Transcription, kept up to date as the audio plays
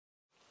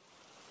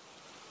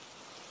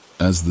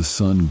As the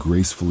sun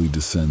gracefully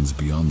descends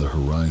beyond the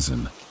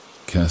horizon,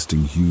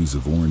 casting hues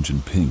of orange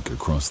and pink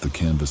across the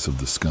canvas of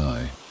the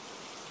sky,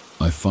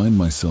 I find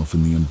myself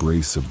in the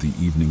embrace of the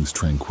evening's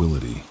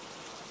tranquility.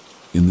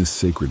 In this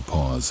sacred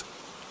pause,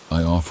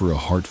 I offer a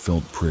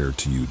heartfelt prayer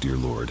to you, dear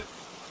Lord,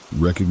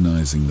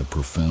 recognizing the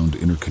profound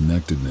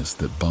interconnectedness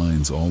that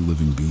binds all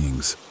living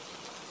beings.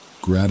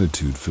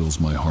 Gratitude fills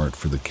my heart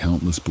for the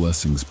countless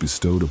blessings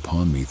bestowed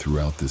upon me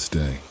throughout this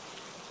day.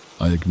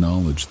 I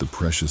acknowledge the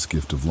precious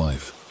gift of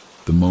life,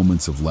 the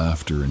moments of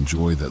laughter and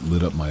joy that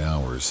lit up my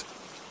hours,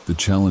 the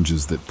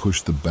challenges that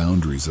pushed the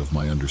boundaries of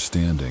my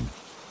understanding,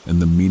 and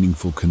the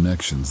meaningful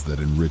connections that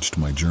enriched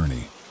my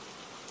journey.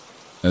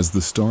 As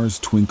the stars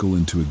twinkle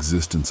into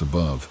existence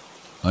above,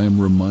 I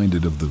am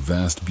reminded of the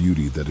vast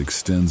beauty that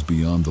extends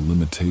beyond the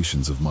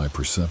limitations of my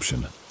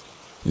perception.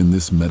 In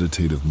this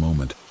meditative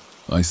moment,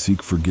 I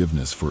seek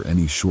forgiveness for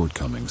any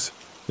shortcomings,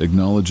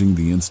 acknowledging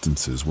the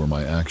instances where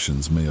my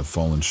actions may have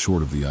fallen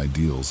short of the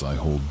ideals I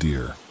hold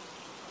dear.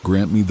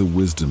 Grant me the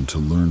wisdom to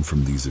learn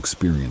from these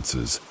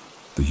experiences,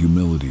 the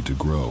humility to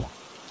grow,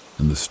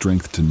 and the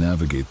strength to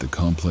navigate the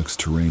complex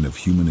terrain of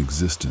human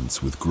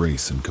existence with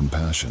grace and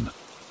compassion.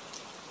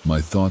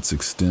 My thoughts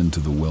extend to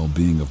the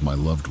well-being of my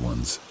loved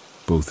ones,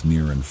 both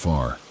near and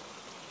far.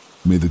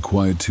 May the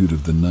quietude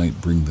of the night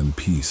bring them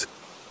peace,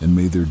 and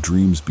may their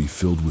dreams be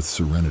filled with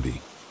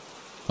serenity.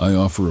 I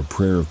offer a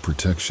prayer of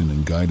protection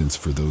and guidance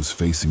for those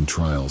facing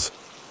trials,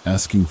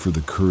 asking for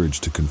the courage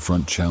to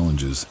confront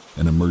challenges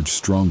and emerge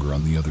stronger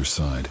on the other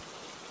side.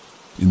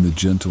 In the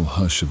gentle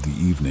hush of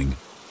the evening,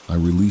 I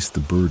release the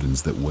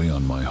burdens that weigh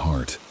on my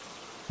heart.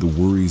 The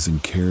worries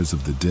and cares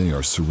of the day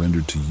are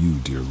surrendered to you,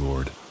 dear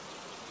Lord.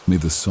 May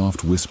the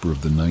soft whisper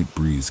of the night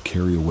breeze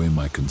carry away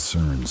my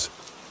concerns,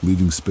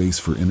 leaving space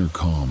for inner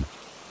calm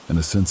and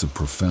a sense of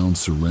profound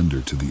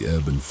surrender to the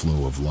ebb and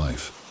flow of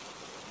life.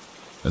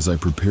 As I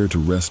prepare to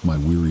rest my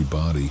weary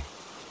body,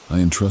 I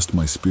entrust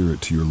my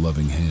spirit to your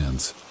loving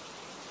hands.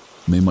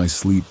 May my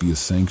sleep be a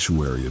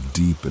sanctuary of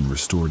deep and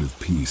restorative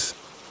peace,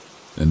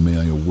 and may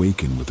I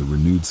awaken with a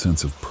renewed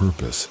sense of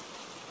purpose,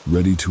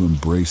 ready to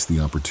embrace the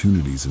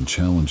opportunities and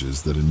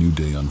challenges that a new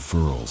day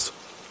unfurls.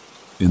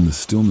 In the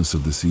stillness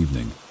of this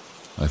evening,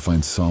 I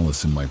find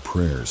solace in my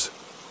prayers.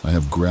 I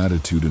have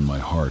gratitude in my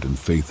heart and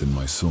faith in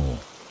my soul.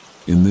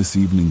 In this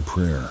evening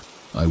prayer,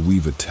 I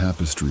weave a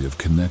tapestry of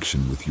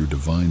connection with your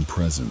divine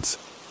presence,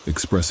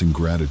 expressing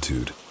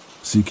gratitude,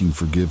 seeking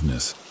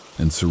forgiveness,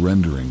 and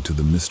surrendering to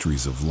the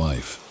mysteries of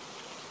life.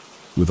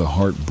 With a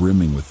heart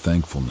brimming with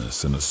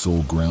thankfulness and a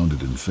soul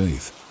grounded in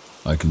faith,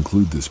 I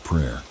conclude this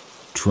prayer,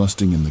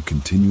 trusting in the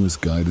continuous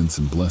guidance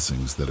and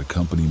blessings that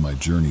accompany my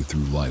journey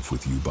through life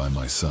with you by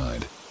my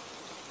side.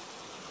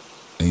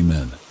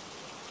 Amen.